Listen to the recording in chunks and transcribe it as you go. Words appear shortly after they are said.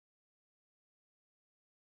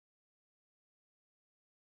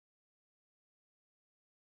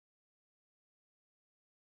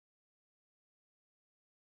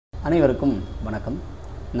அனைவருக்கும் வணக்கம்.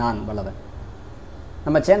 நான் வளவன்.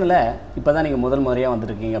 நம்ம சேனலை இப்போ தான் நீங்கள் முதல் முறையாக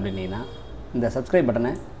வந்துருக்கீங்க அப்படின்னா இந்த சப்ஸ்கிரைப்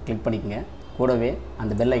பட்டனை கிளிக் பண்ணிக்கோங்க. கூடவே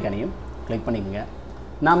அந்த பெல் ஐக்கானையும் கிளிக் பண்ணிக்கோங்க.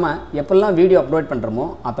 நாம் எப்போல்லாம் வீடியோ அப்லோட் பண்ணுறோமோ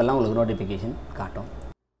அப்போல்லாம் உங்களுக்கு நோட்டிஃபிகேஷன் காட்டும்.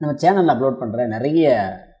 நம்ம சேனலில் அப்லோட் பண்ணுற நிறைய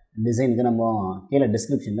டிசைனுக்கு நம்ம கீழே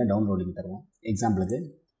டிஸ்கிரிப்ஷனில் டவுன்லோட் பண்ணி தருவோம். எக்ஸாம்பிளுக்கு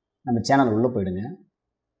நம்ம சேனல் உள்ளே போயிடுங்க.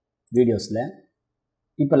 வீடியோஸில்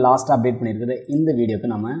இப்போ லாஸ்ட்டாக அப்டேட் பண்ணியிருக்கிற இந்த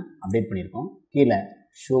வீடியோக்கு நம்ம அப்டேட் பண்ணியிருக்கோம். கீழே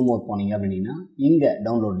ஷோ மோர் போனீங்க அப்படின்னா இங்கே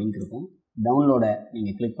டவுன்லோட் லிங்க் இருக்கும். டவுன்லோடை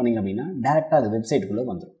நீங்கள் கிளிக் பண்ணிங்க அப்படின்னா டேரெக்டாக அது வெப்சைட்டுக்குள்ளே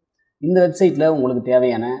வந்துடும். இந்த வெப்சைட்டில் உங்களுக்கு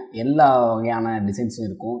தேவையான எல்லா வகையான டிசைன்ஸும்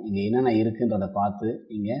இருக்கும். இங்கே என்னென்ன இருக்குன்றதை பார்த்து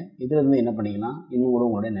நீங்கள் இதிலிருந்து என்ன பண்ணிக்கலாம், இன்னும் கூட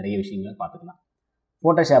உங்களுடைய நிறைய விஷயங்களை பார்த்துக்கலாம்.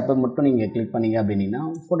 ஃபோட்டோஷாப்பை மட்டும் நீங்கள் கிளிக் பண்ணிங்க அப்படின்னா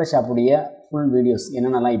ஃபோட்டோஷாப்புடைய ஃபுல் வீடியோஸ்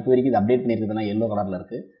என்னென்னலாம் இப்போ வரைக்கும் இது அப்டேட் பண்ணியிருக்கிறதுலாம் எல்லோ கலரில்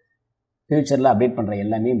இருக்குது. ஃப்யூச்சரில் அப்டேட் பண்ணுற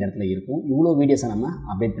எல்லாமே இந்த இடத்துல இருக்கும். இவ்வளோ வீடியோஸை நம்ம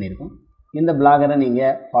அப்டேட் பண்ணியிருக்கோம். இந்த பிளாகரை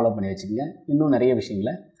நீங்கள் ஃபாலோ பண்ணி வச்சுக்கோங்க. இன்னும் நிறைய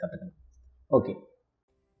விஷயங்களை கற்றுக்கணும். ஓகே.